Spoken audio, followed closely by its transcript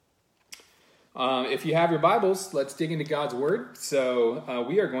If you have your Bibles, let's dig into God's Word. So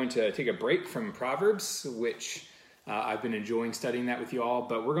we are going to take a break from Proverbs, which I've been enjoying studying that with you all,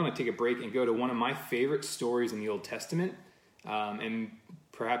 but we're going to take a break and go to one of my favorite stories in the Old Testament. And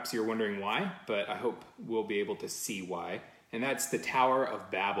perhaps you're wondering why, but I hope we'll be able to see why. And that's the Tower of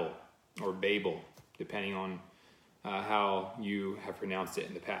Babel, or Babel, depending on how you have pronounced it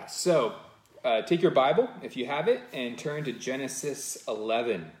in the past. So take your Bible, if you have it, and turn to Genesis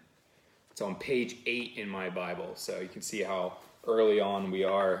 11. It's on page 8 in my Bible, so you can see how early on we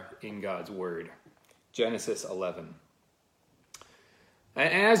are in God's Word. Genesis 11.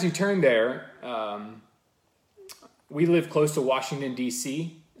 And as you turn there, we live close to Washington,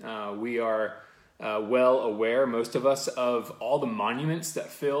 D.C. We are well aware, most of us, of all the monuments that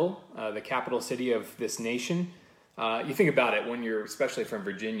fill the capital city of this nation. You think about it when you're, especially from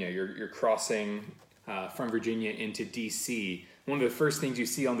Virginia, you're crossing from Virginia into D.C. One of the first things you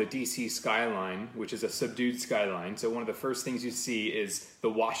see on the D.C. skyline, which is a subdued skyline, so one of the first things you see is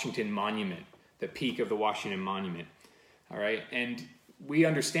the Washington Monument, the peak of the Washington Monument. All right, and we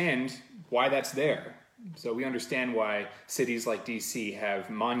understand why that's there. So we understand why cities like D.C.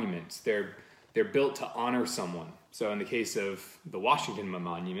 have monuments. They're built to honor someone. So in the case of the Washington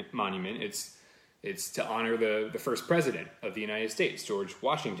Monument, it's to honor the first president of the United States, George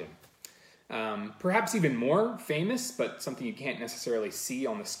Washington. Perhaps even more famous, but something you can't necessarily see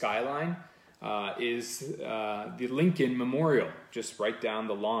on the skyline, is the Lincoln Memorial, just right down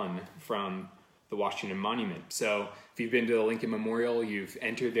the lawn from the Washington Monument. So if you've been to the Lincoln Memorial, you've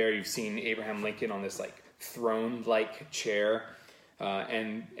entered there, you've seen Abraham Lincoln on this like throne-like chair,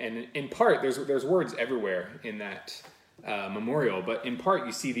 and in part there's words everywhere in that memorial, but in part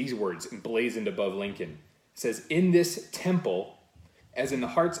you see these words emblazoned above Lincoln. It says, "In this temple, as in the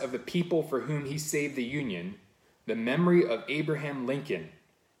hearts of the people for whom he saved the Union, the memory of Abraham Lincoln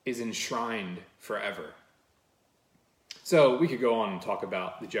is enshrined forever." So we could go on and talk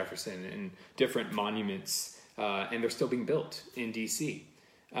about the Jefferson and different monuments, and they're still being built in D.C.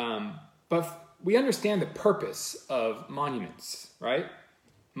 But we understand the purpose of monuments, right?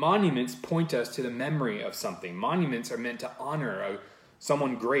 Monuments point us to the memory of something. Monuments are meant to honor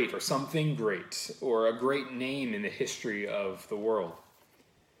someone great or something great or a great name in the history of the world.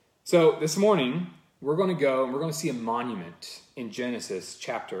 So this morning, we're going to go and we're going to see a monument in Genesis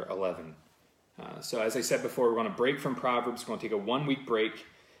chapter 11. So as I said before, we're going to break from Proverbs. We're going to take a 1-week break,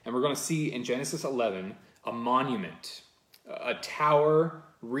 and we're going to see in Genesis 11 a monument, a tower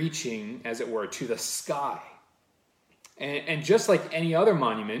reaching, as it were, to the sky. And just like any other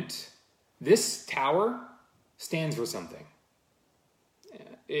monument, this tower stands for something.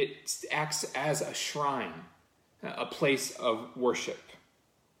 It acts as a shrine, a place of worship.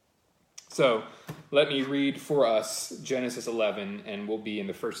 So let me read for us Genesis 11, and we'll be in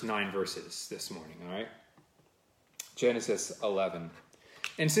the first 9 verses this morning, all right? Genesis 11.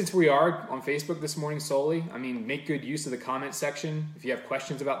 And since we are on Facebook this morning solely, make good use of the comment section. If you have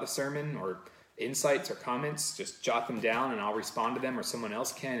questions about the sermon or insights or comments, just jot them down and I'll respond to them, or someone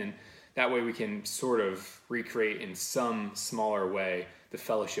else can, and that way we can sort of recreate in some smaller way the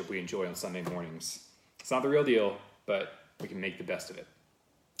fellowship we enjoy on Sunday mornings. It's not the real deal, but we can make the best of it.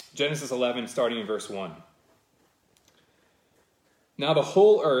 Genesis 11, starting in verse 1. Now the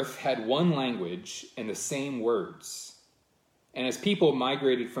whole earth had one language and the same words. And as people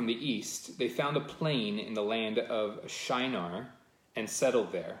migrated from the east, they found a plain in the land of Shinar and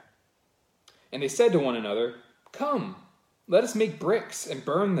settled there. And they said to one another, "Come, let us make bricks and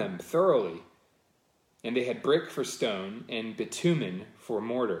burn them thoroughly." And they had brick for stone and bitumen for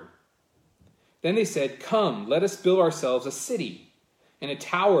mortar. Then they said, "Come, let us build ourselves a city and a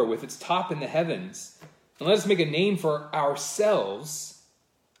tower with its top in the heavens. And let us make a name for ourselves,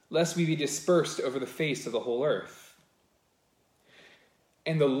 lest we be dispersed over the face of the whole earth."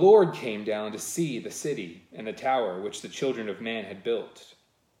 And the Lord came down to see the city and the tower which the children of man had built.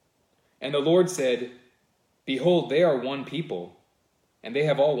 And the Lord said, "Behold, they are one people, and they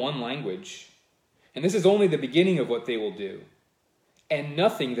have all one language. And this is only the beginning of what they will do. And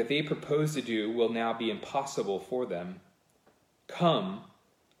nothing that they propose to do will now be impossible for them. Come,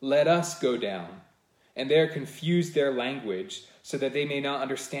 let us go down, and there confuse their language, so that they may not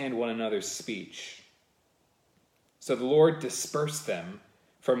understand one another's speech." So the Lord dispersed them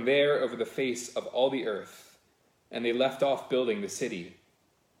from there over the face of all the earth, and they left off building the city.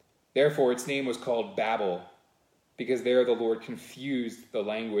 Therefore its name was called Babel, because there the Lord confused the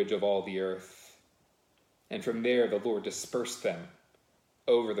language of all the earth. And from there the Lord dispersed them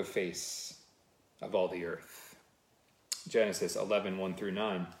over the face of all the earth. Genesis 11, 1 through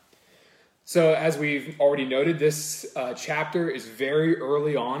 9. So as we've already noted, this chapter is very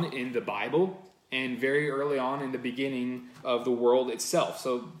early on in the Bible and very early on in the beginning of the world itself.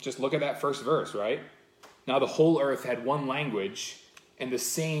 So just look at that first verse, right? Now the whole earth had one language and the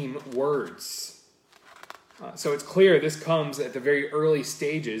same words. So it's clear this comes at the very early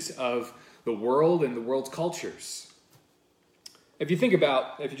stages of the world and the world's cultures. If you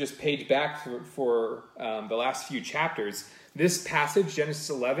just page back for the last few chapters, this passage, Genesis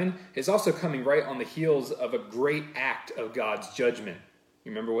 11, is also coming right on the heels of a great act of God's judgment.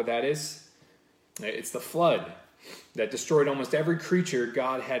 You remember what that is? It's the flood that destroyed almost every creature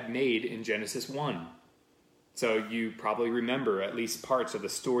God had made in Genesis 1. So you probably remember at least parts of the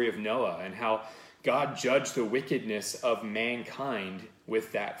story of Noah and how God judged the wickedness of mankind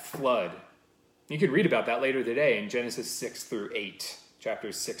with that flood. You can read about that later today in Genesis 6 through 8,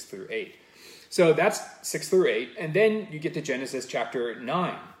 chapters 6 through 8. So that's 6 through 8, and then you get to Genesis chapter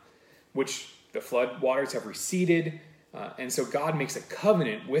 9, which the flood waters have receded, and so God makes a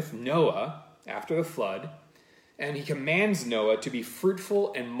covenant with Noah after the flood, and he commands Noah to be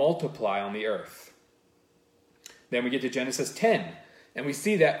fruitful and multiply on the earth. Then we get to Genesis 10, and we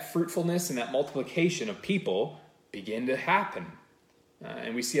see that fruitfulness and that multiplication of people begin to happen.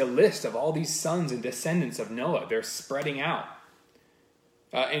 And we see a list of all these sons and descendants of Noah. They're spreading out.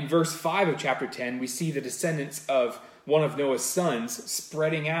 In verse 5 of chapter 10, we see the descendants of one of Noah's sons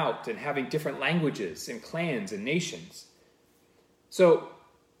spreading out and having different languages and clans and nations. So,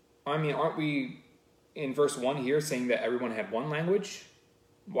 aren't we in verse 1 here saying that everyone had one language?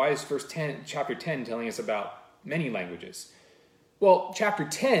 Why is chapter 10 telling us about many languages? Well, chapter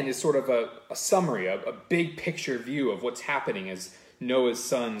 10 is sort of a summary, a big picture view of what's happening as Noah's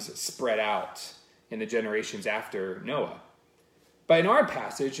sons spread out in the generations after Noah. But in our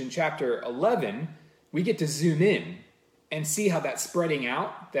passage in chapter 11, we get to zoom in and see how that spreading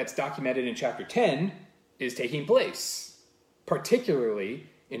out that's documented in chapter 10 is taking place, particularly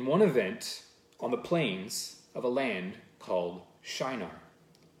in one event on the plains of a land called Shinar.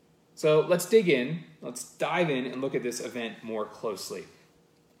 So let's dig in, let's dive in and look at this event more closely.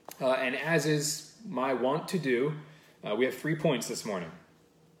 And as is my wont to do, we have 3 points this morning.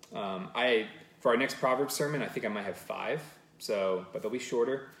 For our next Proverbs sermon, I think I might have 5, but they'll be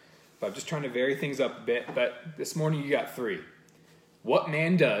shorter. But I'm just trying to vary things up a bit. But this morning you got 3. What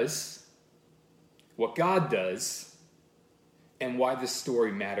man does, what God does, and why this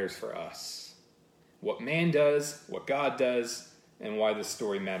story matters for us. What man does, what God does, and why this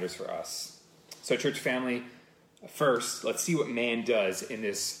story matters for us. So church family, first, let's see what man does in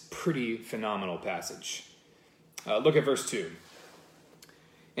this pretty phenomenal passage. Look at verse 2.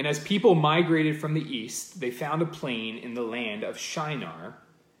 And as people migrated from the east, they found a plain in the land of Shinar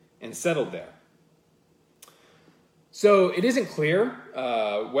and settled there. So it isn't clear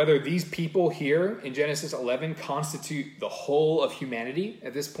whether these people here in Genesis 11 constitute the whole of humanity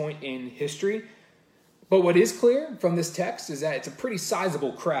at this point in history. But what is clear from this text is that it's a pretty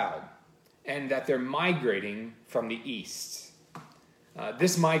sizable crowd and that they're migrating from the east.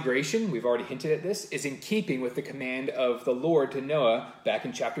 This migration, we've already hinted at this, is in keeping with the command of the Lord to Noah back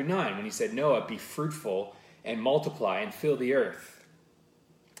in chapter 9 when he said, Noah, be fruitful and multiply and fill the earth.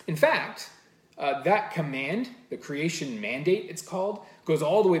 In fact, that command, the creation mandate it's called, goes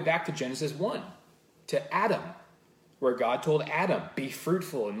all the way back to Genesis 1, to Adam, where God told Adam, be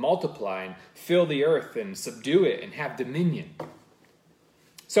fruitful and multiply and fill the earth and subdue it and have dominion.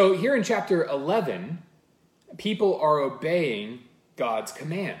 So here in chapter 11, people are obeying God's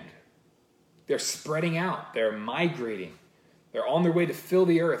command. They're spreading out. They're migrating. They're on their way to fill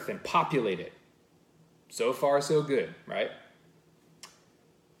the earth and populate it. So far, so good, right?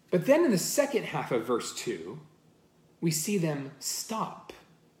 But then in the second half of verse 2, we see them stop.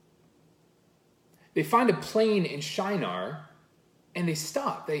 They find a plain in Shinar, and they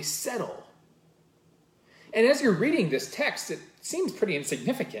stop. They settle. And as you're reading this text, it seems pretty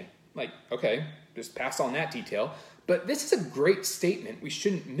insignificant. Like, okay, just pass on that detail. But this is a great statement we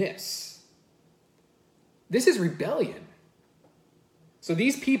shouldn't miss. This is rebellion. So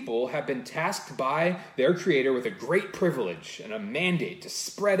these people have been tasked by their Creator with a great privilege and a mandate to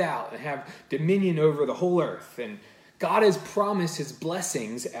spread out and have dominion over the whole earth. And God has promised his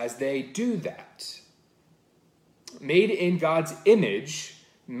blessings as they do that. Made in God's image,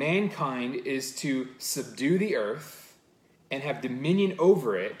 mankind is to subdue the earth and have dominion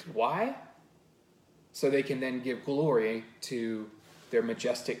over it. Why? So they can then give glory to their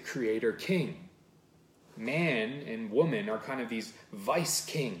majestic Creator King. Man and woman are kind of these vice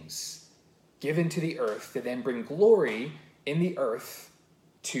kings given to the earth to then bring glory in the earth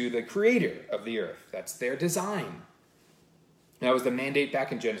to the Creator of the earth. That's their design. That was the mandate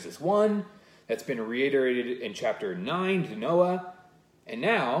back in Genesis 1. that's been reiterated in chapter 9 to Noah, and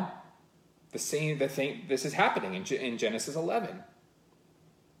now this is happening in Genesis 11.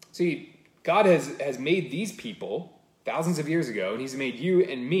 See, God has made these people thousands of years ago, and he's made you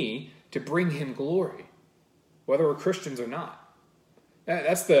and me to bring him glory, whether we're Christians or not.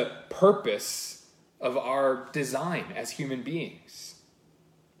 That's the purpose of our design as human beings.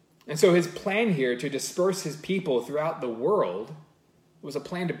 And so his plan here to disperse his people throughout the world was a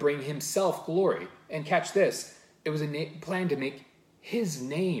plan to bring himself glory. And catch this, it was a plan to make his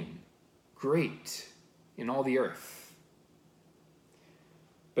name great in all the earth.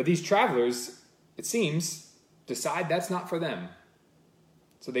 But these travelers, it seems, decide that's not for them.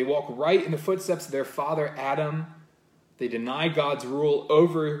 So they walk right in the footsteps of their father Adam. They deny God's rule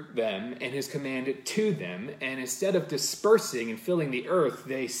over them and his command to them. And instead of dispersing and filling the earth,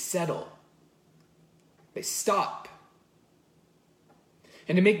 they settle. They stop.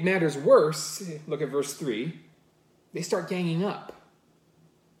 And to make matters worse, look at verse 3, they start ganging up.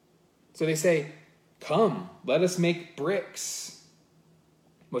 So they say, "Come, let us make bricks."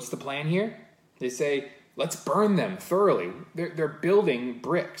 What's the plan here? They say, let's burn them thoroughly. They're building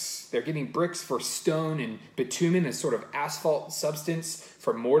bricks. They're getting bricks for stone and bitumen, a sort of asphalt substance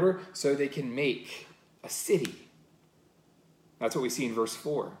for mortar, so they can make a city. That's what we see in verse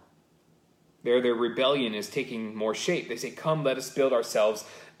 4. Their rebellion is taking more shape. They say, "Come, let us build ourselves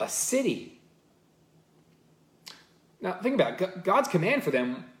a city." Now, think about it. God's command for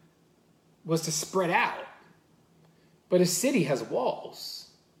them was to spread out. But a city has walls.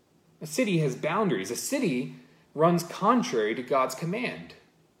 A city has boundaries. A city runs contrary to God's command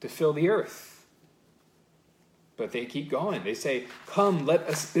to fill the earth. But they keep going. They say, "Come, let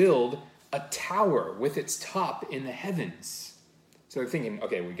us build a tower with its top in the heavens." So they're thinking,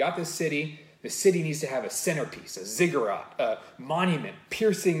 okay, we got this city. The city needs to have a centerpiece, a ziggurat, a monument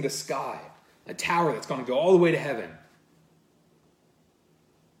piercing the sky, a tower that's going to go all the way to heaven.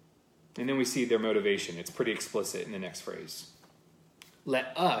 And then we see their motivation. It's pretty explicit in the next phrase.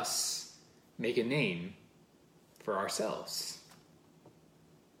 Let us make a name for ourselves.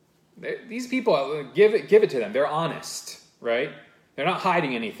 These people, give it to them. They're honest, right? They're not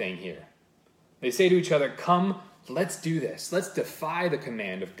hiding anything here. They say to each other, "Come, let's do this. Let's defy the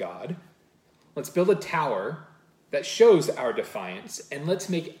command of God. Let's build a tower that shows our defiance, and let's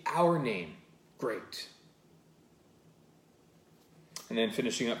make our name great." And then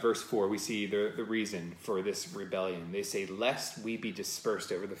finishing up verse 4, we see the reason for this rebellion. They say, "Lest we be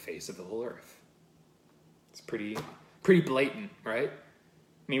dispersed over the face of the whole earth." It's pretty blatant, right?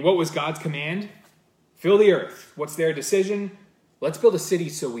 I mean, what was God's command? Fill the earth. What's their decision? Let's build a city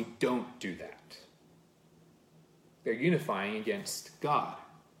so we don't do that. They're unifying against God.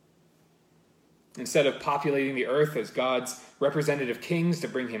 Instead of populating the earth as God's representative kings to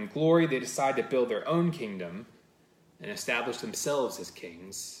bring him glory, they decide to build their own kingdom and establish themselves as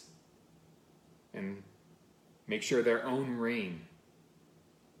kings and make sure their own reign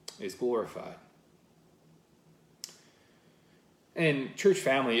is glorified. And church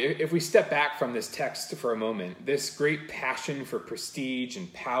family, if we step back from this text for a moment, this great passion for prestige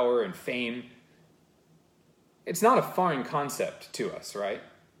and power and fame, it's not a foreign concept to us, right?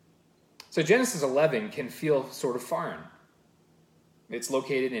 So Genesis 11 can feel sort of foreign. It's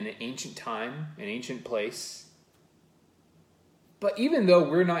located in an ancient time, an ancient place. But even though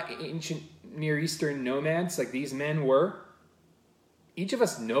we're not ancient Near Eastern nomads like these men were, each of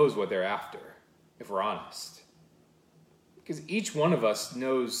us knows what they're after, if we're honest. Because each one of us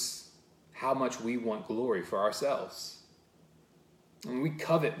knows how much we want glory for ourselves. And we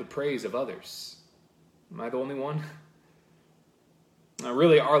covet the praise of others. Am I the only one? Now,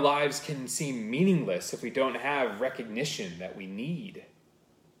 really, our lives can seem meaningless if we don't have recognition that we need.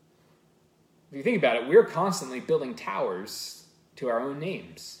 If you think about it, we're constantly building towers to our own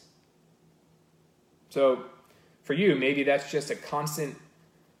names. So, for you, maybe that's just a constant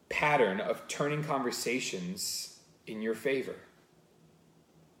pattern of turning conversations in your favor.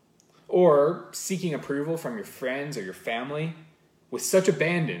 Or seeking approval from your friends or your family with such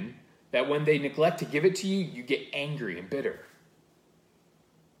abandon that when they neglect to give it to you, you get angry and bitter.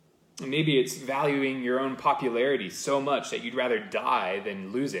 Maybe it's valuing your own popularity so much that you'd rather die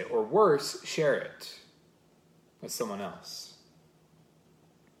than lose it, or worse, share it with someone else.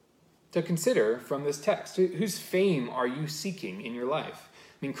 To consider from this text, whose fame are you seeking in your life?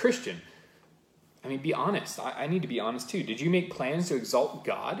 I mean, Christian, be honest. I need to be honest too. Did you make plans to exalt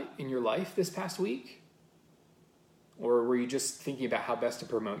God in your life this past week? Or were you just thinking about how best to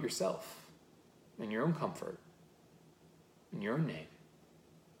promote yourself and your own comfort and your own name?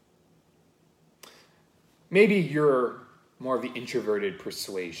 Maybe you're more of the introverted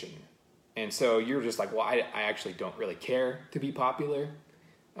persuasion. And so you're just like, well, I actually don't really care to be popular.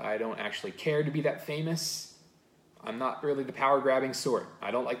 I don't actually care to be that famous. I'm not really the power-grabbing sort.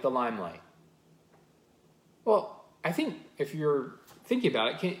 I don't like the limelight. Well, I think if you're thinking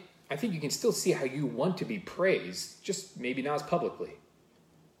about it, I think you can still see how you want to be praised, just maybe not as publicly.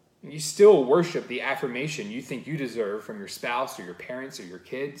 You still worship the affirmation you think you deserve from your spouse or your parents or your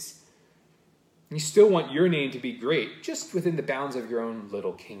kids. You still want your name to be great, just within the bounds of your own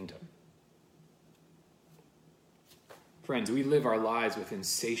little kingdom. Friends, we live our lives with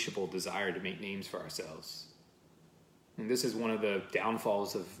insatiable desire to make names for ourselves. And this is one of the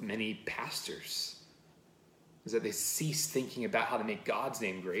downfalls of many pastors, is that they cease thinking about how to make God's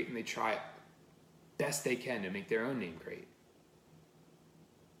name great, and they try best they can to make their own name great.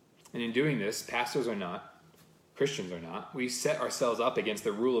 And in doing this, pastors are not, Christians are not, we set ourselves up against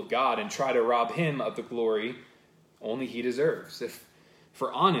the rule of God and try to rob him of the glory only he deserves. If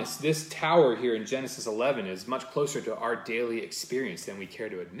we're honest, this tower here in Genesis 11 is much closer to our daily experience than we care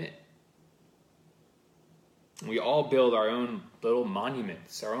to admit. We all build our own little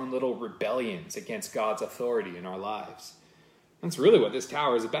monuments, our own little rebellions against God's authority in our lives. That's really what this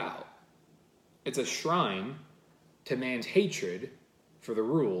tower is about. It's a shrine to man's hatred for the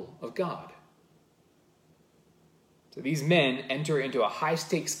rule of God. So these men enter into a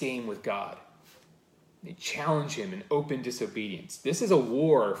high-stakes game with God. They challenge him in open disobedience. This is a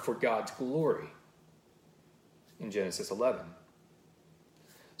war for God's glory in Genesis 11.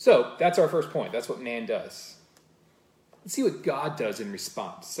 So that's our first point. That's what man does. Let's see what God does in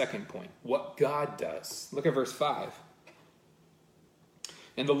response. Second point, what God does. Look at verse 5.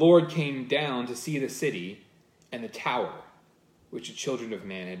 And the Lord came down to see the city and the tower which the children of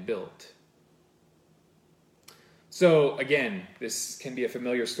man had built. So again, this can be a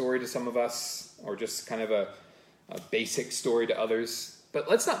familiar story to some of us, or just kind of a basic story to others. But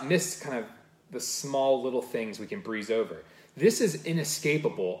let's not miss kind of the small little things we can breeze over. This is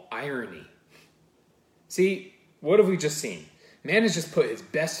inescapable irony. See, what have we just seen? Man has just put his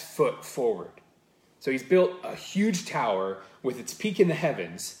best foot forward. So he's built a huge tower with its peak in the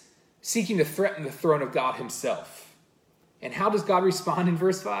heavens, seeking to threaten the throne of God himself. And how does God respond in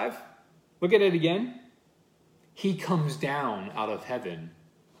verse 5? Look at it again. He comes down out of heaven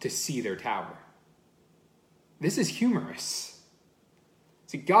to see their tower. This is humorous.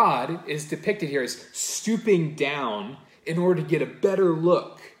 See, God is depicted here as stooping down in order to get a better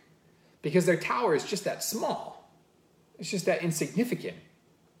look, because their tower is just that small. It's just that insignificant.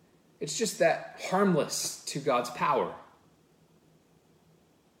 It's just that harmless to God's power.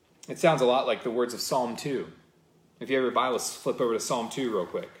 It sounds a lot like the words of Psalm 2. If you have your Bible, let's flip over to Psalm 2 real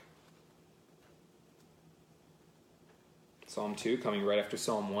quick. Psalm 2, coming right after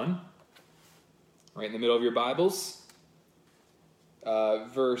Psalm 1. Right in the middle of your Bibles.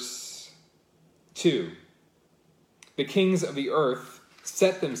 Verse 2. The kings of the earth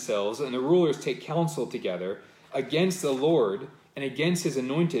set themselves, and the rulers take counsel together against the Lord and against his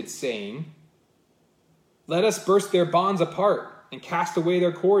anointed, saying, let us burst their bonds apart and cast away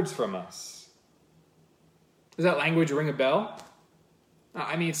their cords from us. Does that language ring a bell?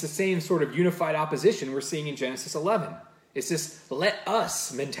 I mean, it's the same sort of unified opposition we're seeing in Genesis 11. It's this let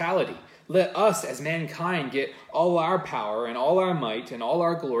us mentality. Let us as mankind get all our power and all our might and all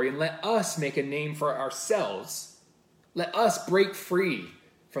our glory, and let us make a name for ourselves. Let us break free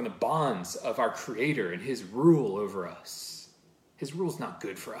from the bonds of our Creator and his rule over us. His rule's not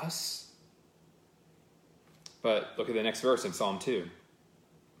good for us. But look at the next verse in Psalm 2.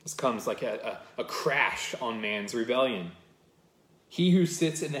 This comes like a crash on man's rebellion. He who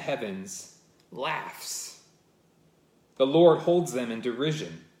sits in the heavens laughs. The Lord holds them in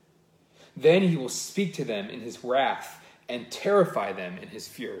derision. Then he will speak to them in his wrath and terrify them in his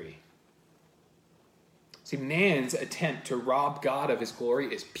fury. See, man's attempt to rob God of his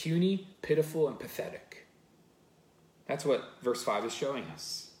glory is puny, pitiful, and pathetic. That's what verse 5 is showing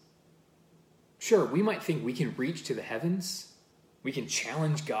us. Sure, we might think we can reach to the heavens. We can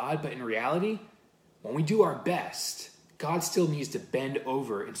challenge God, but in reality, when we do our best, God still needs to bend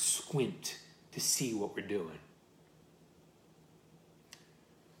over and squint to see what we're doing.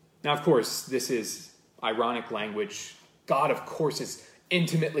 Now, of course, this is ironic language. God, of course, is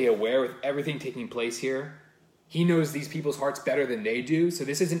intimately aware with everything taking place here. He knows these people's hearts better than they do, so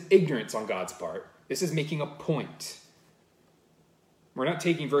this isn't ignorance on God's part. This is making a point. We're not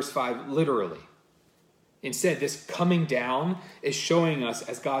taking verse 5 literally. Instead, this coming down is showing us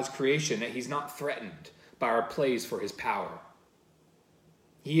as God's creation that he's not threatened by our plays for his power.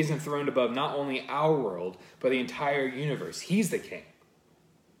 He is enthroned above not only our world, but the entire universe. He's the king.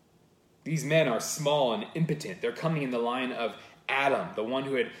 These men are small and impotent. They're coming in the line of Adam, the one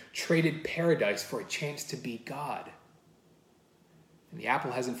who had traded paradise for a chance to be God. And the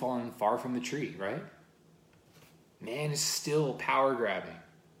apple hasn't fallen far from the tree, right? Man is still power grabbing.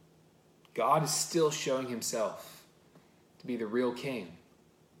 God is still showing himself to be the real king.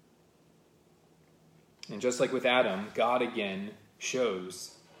 And just like with Adam, God again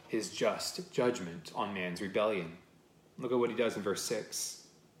shows his just judgment on man's rebellion. Look at what he does in verse 6.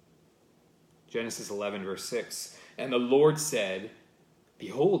 Genesis 11, verse 6. And the Lord said,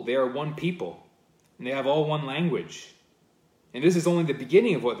 behold, they are one people, and they have all one language. And this is only the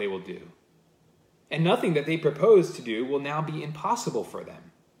beginning of what they will do. And nothing that they propose to do will now be impossible for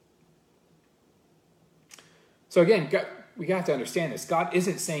them. So again, we have to understand this. God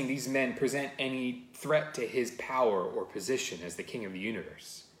isn't saying these men present any threat to his power or position as the king of the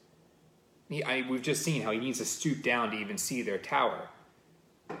universe. We've just seen how he needs to stoop down to even see their tower.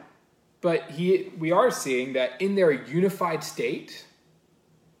 But we are seeing that in their unified state,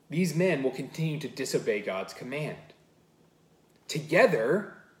 these men will continue to disobey God's command.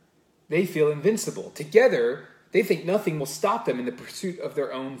 Together, they feel invincible. Together, they think nothing will stop them in the pursuit of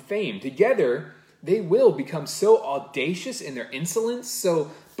their own fame. Together, they will become so audacious in their insolence,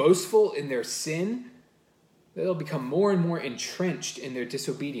 so boastful in their sin, that they'll become more and more entrenched in their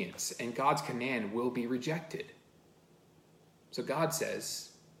disobedience, and God's command will be rejected. So God says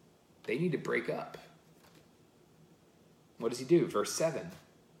they need to break up. What does he do? Verse 7.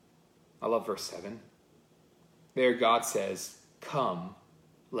 I love verse 7. There God says, come,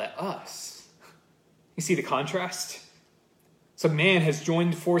 let us. You see the contrast? So man has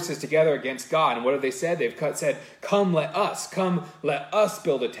joined forces together against God. And what have they said? They've said, come, let us. Come, let us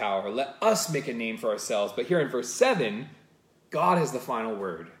build a tower. Let us make a name for ourselves. But here in verse 7, God has the final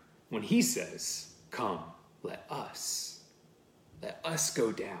word when he says, come, let us. Let us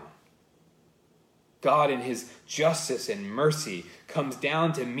go down. God in his justice and mercy comes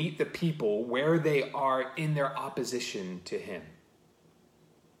down to meet the people where they are in their opposition to him.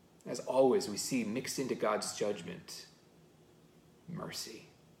 As always, we see mixed into God's judgment, mercy.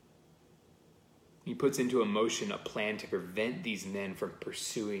 He puts into motion a plan to prevent these men from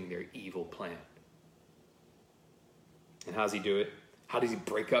pursuing their evil plan. And how does he do it? How does he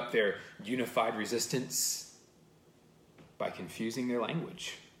break up their unified resistance? By confusing their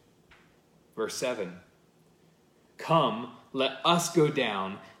language. Verse 7. Come, let us go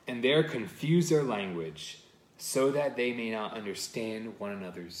down and there confuse their language, so that they may not understand one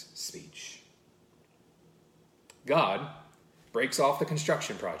another's speech. God breaks off the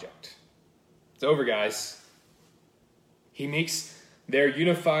construction project. It's over, guys. He makes their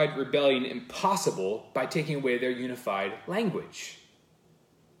unified rebellion impossible by taking away their unified language.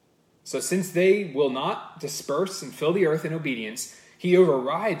 So since they will not disperse and fill the earth in obedience, he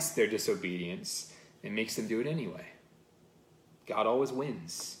overrides their disobedience and makes them do it anyway. God always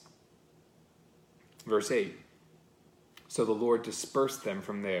wins. Verse 8. So the Lord dispersed them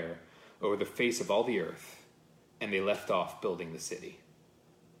from there over the face of all the earth, and they left off building the city.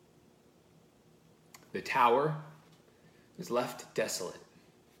 The tower is left desolate.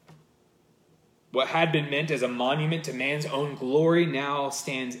 What had been meant as a monument to man's own glory now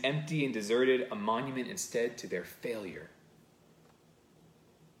stands empty and deserted, a monument instead to their failure.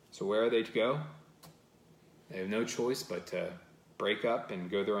 So where are they to go? They have no choice but to break up and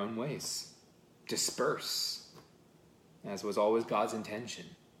go their own ways. Disperse, as was always God's intention.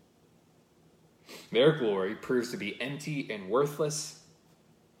 Their glory proves to be empty and worthless.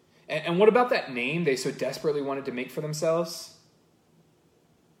 And what about that name they so desperately wanted to make for themselves?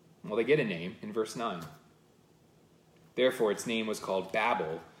 Well, they get a name in verse 9. Therefore, its name was called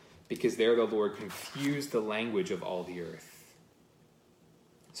Babel, because there the Lord confused the language of all the earth.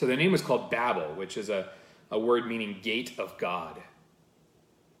 So the name was called Babel, which is a word meaning gate of God.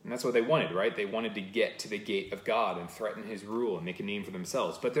 And that's what they wanted, right? They wanted to get to the gate of God and threaten his rule and make a name for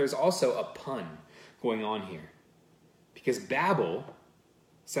themselves. But there's also a pun going on here. Because Babel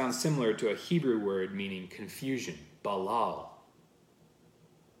sounds similar to a Hebrew word meaning confusion, balal.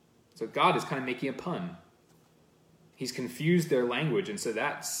 So God is kind of making a pun. He's confused their language, and so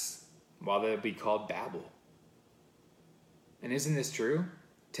that's why they'll be called Babel. And isn't this true?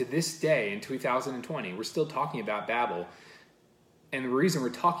 To this day, in 2020, we're still talking about Babel. And the reason we're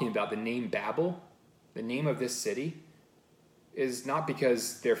talking about the name Babel, the name of this city, is not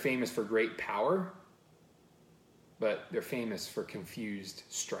because they're famous for great power, but they're famous for confused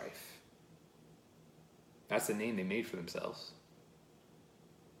strife. That's the name they made for themselves.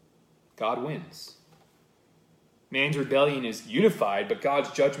 God wins. Man's rebellion is unified, but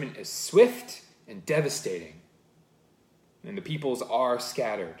God's judgment is swift and devastating. And the peoples are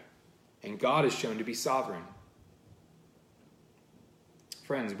scattered, and God is shown to be sovereign.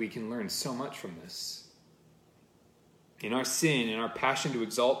 Friends, we can learn so much from this. In our sin, in our passion to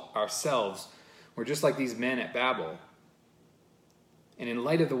exalt ourselves, we're just like these men at Babel. And in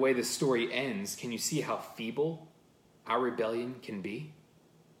light of the way this story ends, can you see how feeble our rebellion can be?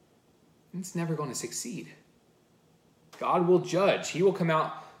 It's never going to succeed. God will judge. He will come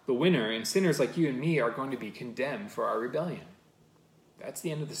out the winner, and sinners like you and me are going to be condemned for our rebellion. That's the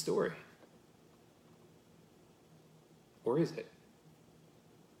end of the story. Or is it?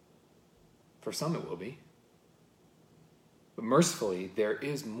 For some it will be. But mercifully, there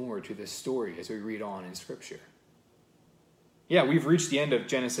is more to this story as we read on in Scripture. Yeah, we've reached the end of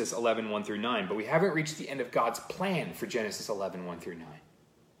Genesis 11, 1 through 9, but we haven't reached the end of God's plan for Genesis 11, 1 through 9.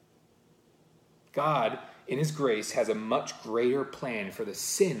 God, in his grace, has a much greater plan for the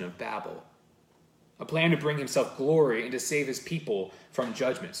sin of Babel. A plan to bring himself glory and to save his people from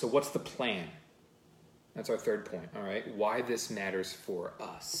judgment. So what's the plan? That's our third point, all right? Why this matters for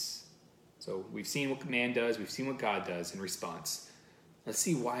us. So we've seen what man does. We've seen what God does in response. Let's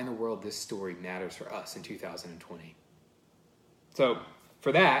see why in the world this story matters for us in 2020. So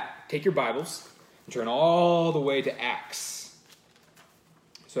for that, take your Bibles and turn all the way to Acts.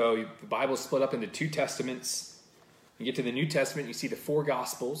 So the Bible is split up into two testaments. You get to the New Testament, you see the four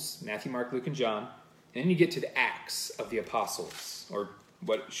Gospels, Matthew, Mark, Luke, and John. And then you get to the Acts of the Apostles, or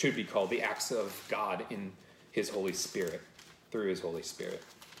what should be called the Acts of God in his Holy Spirit, through his Holy Spirit.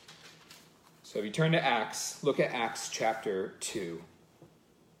 So if you turn to Acts, look at Acts chapter 2.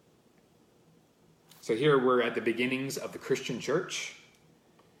 So here we're at the beginnings of the Christian church,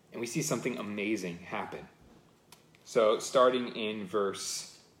 and we see something amazing happen. So starting in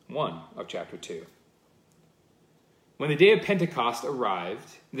verse 1 of chapter 2. When the day of Pentecost arrived,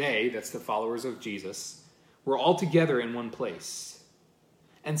 they, that's the followers of Jesus, were all together in one place.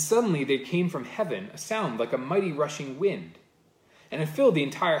 And suddenly there came from heaven a sound like a mighty rushing wind, and it filled the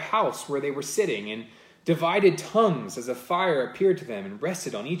entire house where they were sitting, and divided tongues as a fire appeared to them and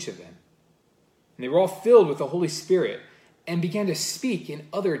rested on each of them. And they were all filled with the Holy Spirit and began to speak in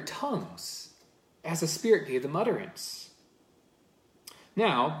other tongues as the Spirit gave them utterance.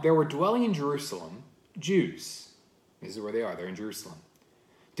 Now, there were dwelling in Jerusalem Jews. This is where they are. They're in Jerusalem.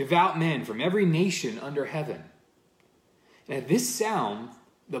 Devout men from every nation under heaven. And at this sound,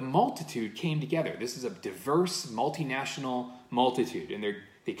 the multitude came together. This is a diverse, multinational multitude. And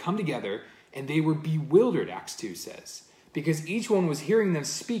they come together, and they were bewildered, Acts 2 says, because each one was hearing them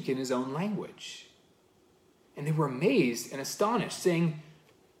speak in his own language. And they were amazed and astonished, saying,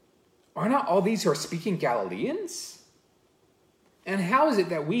 "Are not all these who are speaking Galileans? And how is it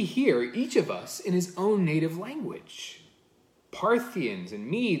that we hear, each of us, in his own native language? Parthians and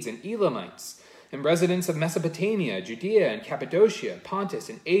Medes and Elamites, and residents of Mesopotamia, Judea and Cappadocia, Pontus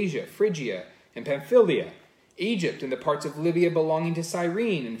and Asia, Phrygia and Pamphylia, Egypt and the parts of Libya belonging to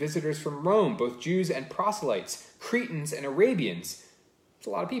Cyrene, and visitors from Rome, both Jews and proselytes, Cretans and Arabians." It's a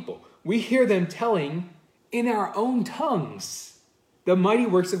lot of people. "We hear them telling in our own tongues the mighty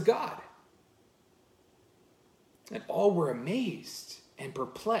works of God." And all were amazed and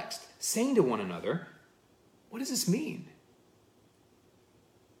perplexed, saying to one another, "What does this mean?"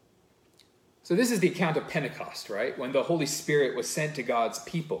 So this is the account of Pentecost, right? When the Holy Spirit was sent to God's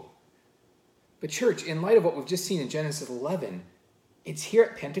people. But church, in light of what we've just seen in Genesis 11, it's here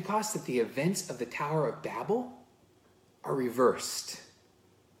at Pentecost that the events of the Tower of Babel are reversed.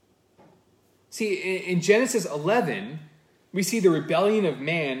 See, in Genesis 11, we see the rebellion of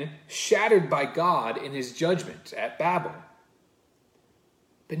man shattered by God in his judgment at Babel.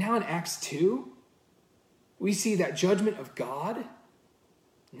 But now in Acts 2, we see that judgment of God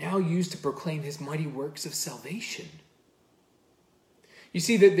now used to proclaim his mighty works of salvation. You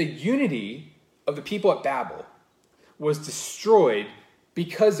see that the unity of the people at Babel was destroyed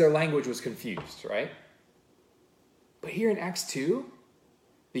because their language was confused, right? But here in Acts 2,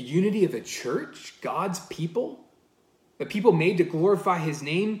 the unity of the church, God's people, the people made to glorify his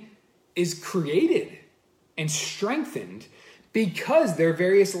name, is created and strengthened because their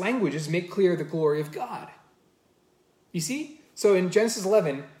various languages make clear the glory of God. You see? So in Genesis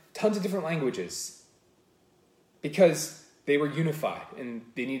 11, tons of different languages because they were unified and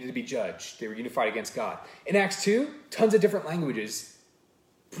they needed to be judged. They were unified against God. In Acts 2, tons of different languages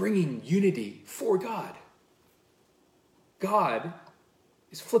bringing unity for God. God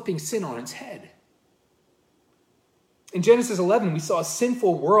is flipping sin on its head. In Genesis 11, we saw a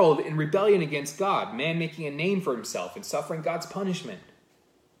sinful world in rebellion against God, man making a name for himself and suffering God's punishment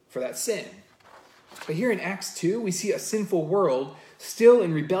for that sin. But here in Acts 2, we see a sinful world still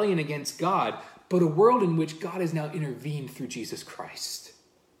in rebellion against God, but a world in which God has now intervened through Jesus Christ.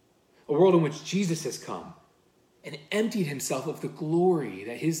 A world in which Jesus has come and emptied himself of the glory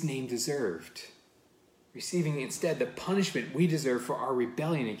that his name deserved, receiving instead the punishment we deserve for our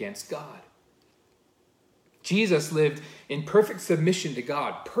rebellion against God. Jesus lived in perfect submission to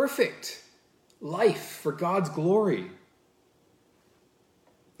God, perfect life for God's glory.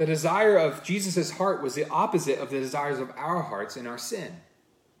 The desire of Jesus' heart was the opposite of the desires of our hearts in our sin.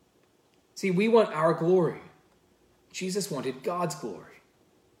 See, we want our glory. Jesus wanted God's glory.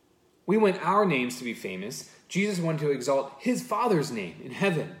 We want our names to be famous. Jesus wanted to exalt his Father's name in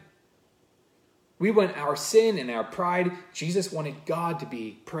heaven. We want our sin and our pride. Jesus wanted God to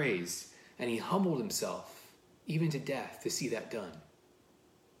be praised, and he humbled himself even to death to see that done.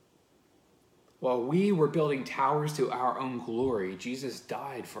 While we were building towers to our own glory, Jesus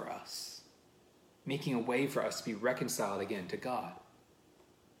died for us, making a way for us to be reconciled again to God.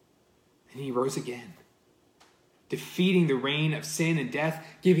 And he rose again, defeating the reign of sin and death,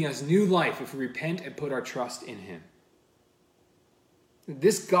 giving us new life if we repent and put our trust in him.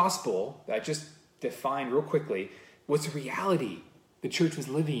 This gospel that I just defined real quickly was the reality the church was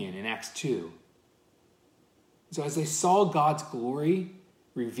living in Acts 2. So as they saw God's glory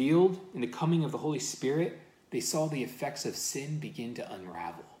revealed in the coming of the Holy Spirit, they saw the effects of sin begin to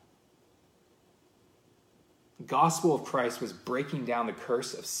unravel. The gospel of Christ was breaking down the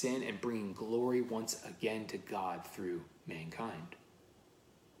curse of sin and bringing glory once again to God through mankind.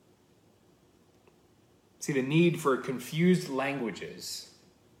 See, the need for confused languages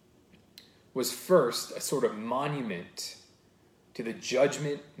was first a sort of monument to the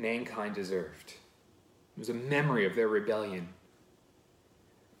judgment mankind deserved. It was a memory of their rebellion.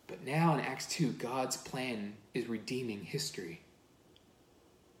 But now in Acts 2, God's plan is redeeming history.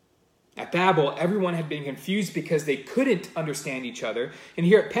 At Babel, everyone had been confused because they couldn't understand each other. And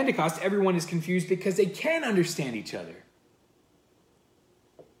here at Pentecost, everyone is confused because they can understand each other.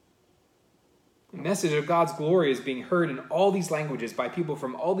 The message of God's glory is being heard in all these languages by people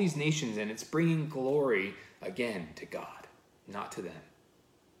from all these nations, and it's bringing glory again to God, not to them.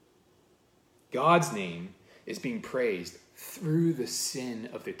 God's name is being praised through the sin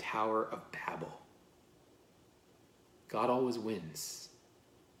of the Tower of Babel. God always wins.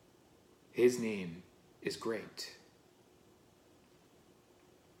 His name is great.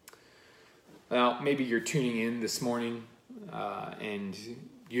 Well, maybe you're tuning in this morning and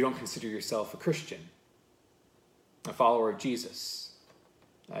you don't consider yourself a Christian, a follower of Jesus.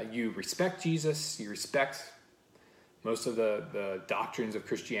 You respect Jesus, you respect most of the doctrines of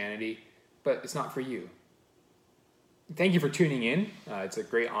Christianity, but it's not for you. Thank you for tuning in. It's a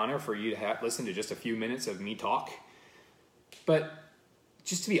great honor for you to listen to just a few minutes of me talk. But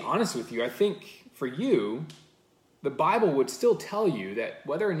just to be honest with you, I think for you, the Bible would still tell you that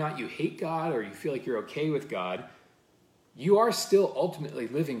whether or not you hate God or you feel like you're okay with God, you are still ultimately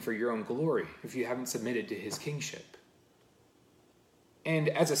living for your own glory if you haven't submitted to his kingship. And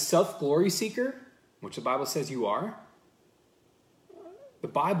as a self-glory seeker, which the Bible says you are, the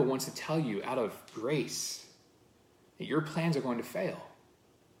Bible wants to tell you out of grace that your plans are going to fail.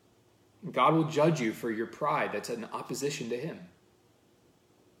 God will judge you for your pride that's in opposition to him.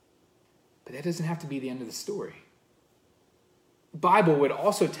 But that doesn't have to be the end of the story. The Bible would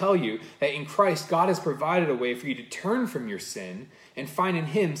also tell you that in Christ, God has provided a way for you to turn from your sin and find in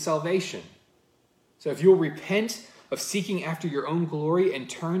him salvation. So if you'll repent of seeking after your own glory and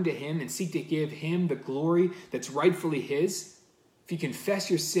turn to him and seek to give him the glory that's rightfully his, if you confess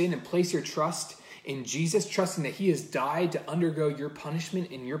your sin and place your trust in Jesus, trusting that he has died to undergo your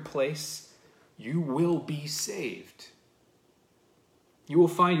punishment in your place, you will be saved. You will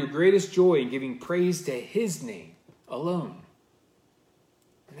find your greatest joy in giving praise to his name alone.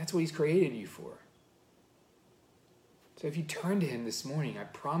 And that's what he's created you for. So if you turn to him this morning, I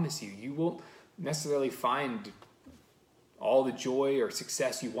promise you, you won't necessarily find all the joy or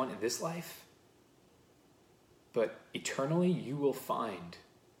success you want in this life. But eternally, you will find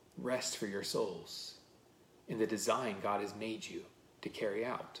rest for your souls in the design God has made you to carry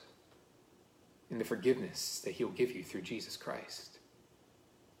out, in the forgiveness that he'll give you through Jesus Christ.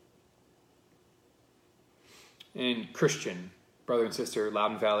 And Christian, brother and sister,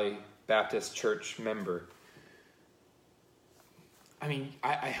 Loudon Valley Baptist Church member,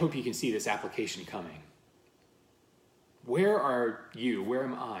 I hope you can see this application coming. Where are you, where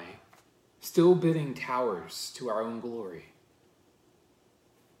am I, still building towers to our own glory?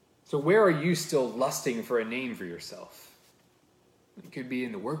 So where are you still lusting for a name for yourself? It could be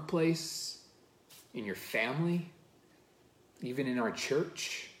in the workplace, in your family, even in our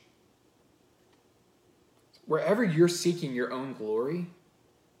church. Wherever you're seeking your own glory,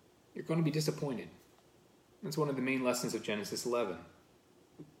 you're going to be disappointed. That's one of the main lessons of Genesis 11.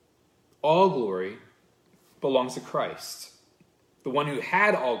 All glory belongs to Christ, the one who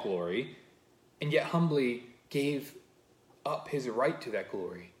had all glory and yet humbly gave up his right to that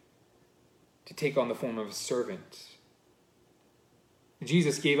glory to take on the form of a servant.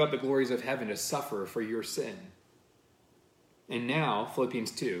 Jesus gave up the glories of heaven to suffer for your sin. And now,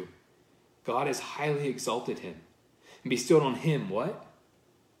 Philippians 2, God has highly exalted him and bestowed on him what?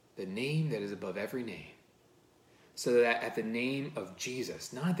 The name that is above every name. So that at the name of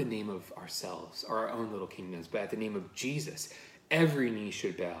Jesus, not the name of ourselves or our own little kingdoms, but at the name of Jesus, every knee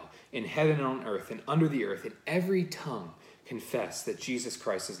should bow in heaven and on earth and under the earth, and every tongue confess that Jesus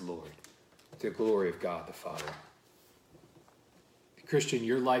Christ is Lord, to the glory of God the Father. Christian,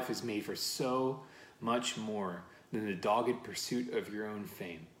 your life is made for so much more than the dogged pursuit of your own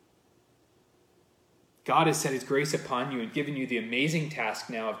fame. God has set his grace upon you and given you the amazing task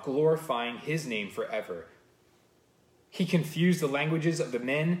now of glorifying his name forever. He confused the languages of the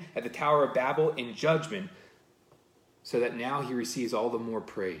men at the Tower of Babel in judgment, so that now he receives all the more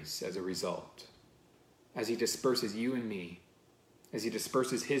praise as a result, as he disperses you and me, as he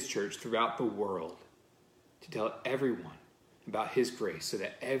disperses his church throughout the world to tell everyone about his grace, so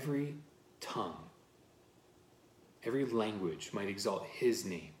that every tongue, every language might exalt his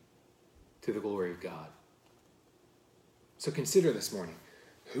name to the glory of God. So consider this morning,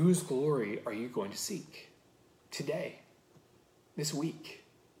 whose glory are you going to seek today, this week?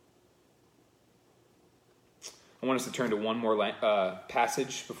 I want us to turn to one more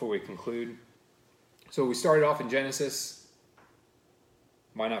passage before we conclude. So we started off in Genesis.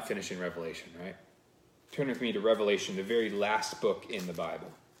 Why not finish in Revelation, right? Turn with me to Revelation, the very last book in the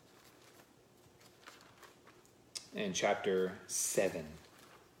Bible. And chapter 7.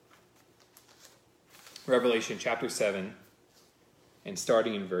 Revelation chapter 7, and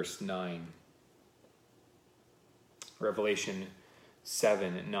starting in verse 9. Revelation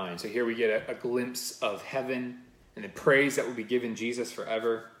 7 and 9. So here we get a glimpse of heaven and the praise that will be given Jesus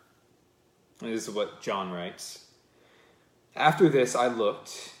forever. And this is what John writes. After this I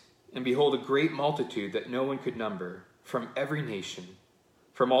looked, and behold, a great multitude that no one could number, from every nation,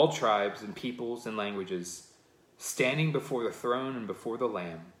 from all tribes and peoples and languages, standing before the throne and before the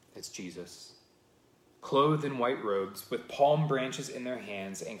Lamb, that's Jesus, clothed in white robes, with palm branches in their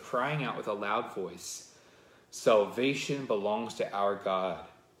hands, and crying out with a loud voice, "Salvation belongs to our God,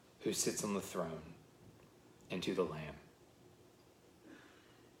 who sits on the throne, and to the Lamb."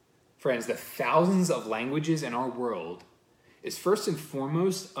 Friends, the thousands of languages in our world is first and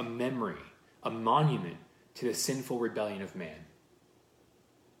foremost a memory, a monument to the sinful rebellion of man.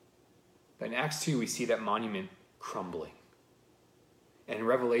 But in Acts 2, we see that monument crumbling. And in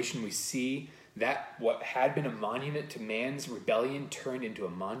Revelation, we see that what had been a monument to man's rebellion turned into a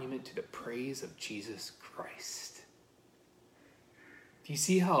monument to the praise of Jesus Christ. Do you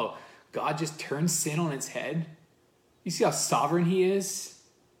see how God just turns sin on its head? You see how sovereign he is?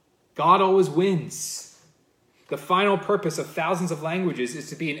 God always wins. The final purpose of thousands of languages is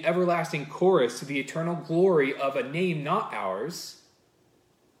to be an everlasting chorus to the eternal glory of a name not ours,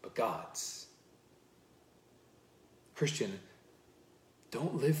 but God's. Christian,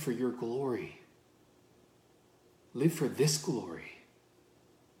 don't live for your glory. Live for this glory.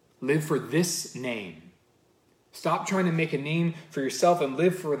 Live for this name. Stop trying to make a name for yourself and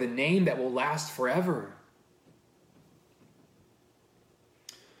live for the name that will last forever.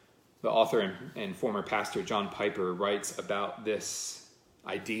 The author and former pastor John Piper writes about this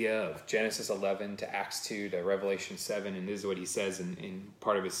idea of Genesis 11 to Acts 2 to Revelation 7, and this is what he says in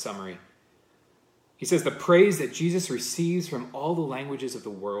part of his summary. He says, the praise that Jesus receives from all the languages of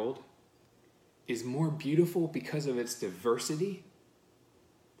the world is more beautiful because of its diversity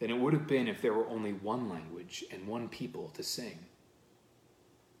than it would have been if there were only one language and one people to sing.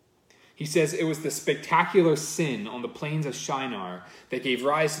 He says it was the spectacular sin on the plains of Shinar that gave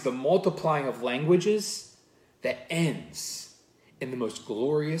rise to the multiplying of languages that ends in the most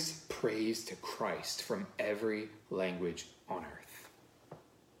glorious praise to Christ from every language on earth.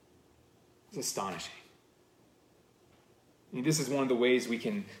 It's astonishing. I mean, this is one of the ways we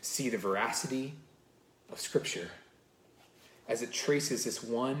can see the veracity of Scripture as it traces this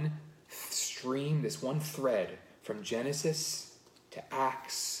one stream, this one thread from Genesis to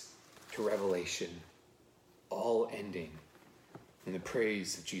Acts to Revelation, all ending in the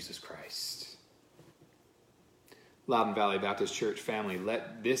praise of Jesus Christ. Loudon Valley Baptist Church family,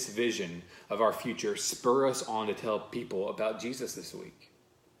 let this vision of our future spur us on to tell people about Jesus this week.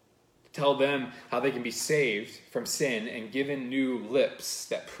 Tell them how they can be saved from sin and given new lips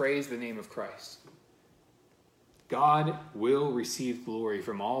that praise the name of Christ. God will receive glory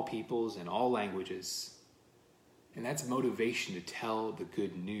from all peoples and all languages. And that's motivation to tell the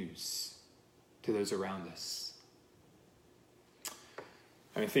good news. to those around us.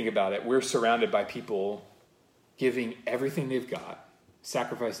 I mean, think about it. We're surrounded by people giving everything they've got,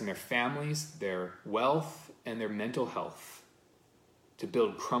 sacrificing their families, their wealth, and their mental health to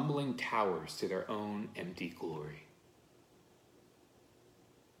build crumbling towers to their own empty glory.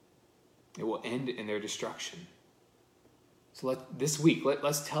 It will end in their destruction. So this week,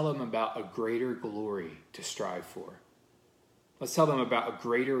 let's tell them about a greater glory to strive for. Let's tell them about a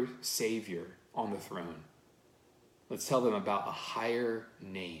greater Savior on the throne. Let's tell them about a higher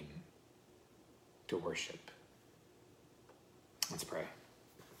name to worship. Let's pray.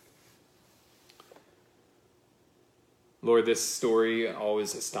 Lord, this story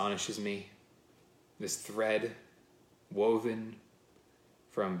always astonishes me. This thread woven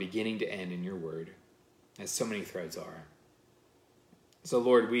from beginning to end in your word, as so many threads are. So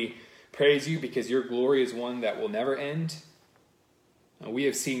Lord, we praise you because your glory is one that will never end. We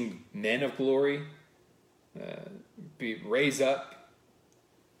have seen men of glory be raised up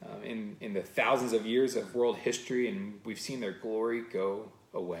in the thousands of years of world history, and we've seen their glory go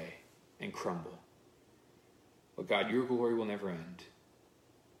away and crumble. But God, your glory will never end.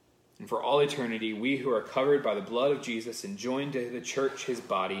 And for all eternity, we who are covered by the blood of Jesus and joined to the church, his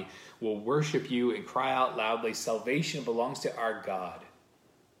body, will worship you and cry out loudly, salvation belongs to our God.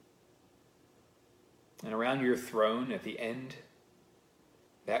 And around your throne at the end,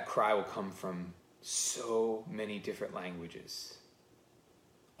 that cry will come from so many different languages,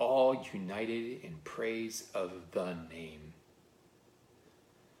 all united in praise of the name.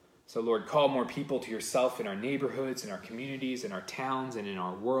 So Lord, call more people to yourself in our neighborhoods, in our communities, in our towns, and in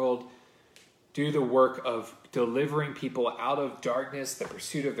our world. Do the work of delivering people out of darkness, the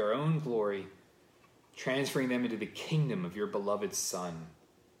pursuit of their own glory, transferring them into the kingdom of your beloved Son,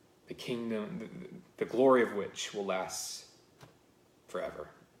 the kingdom, the glory of which will last forever.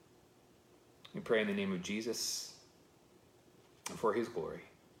 We pray in the name of Jesus and for his glory.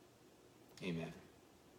 Amen.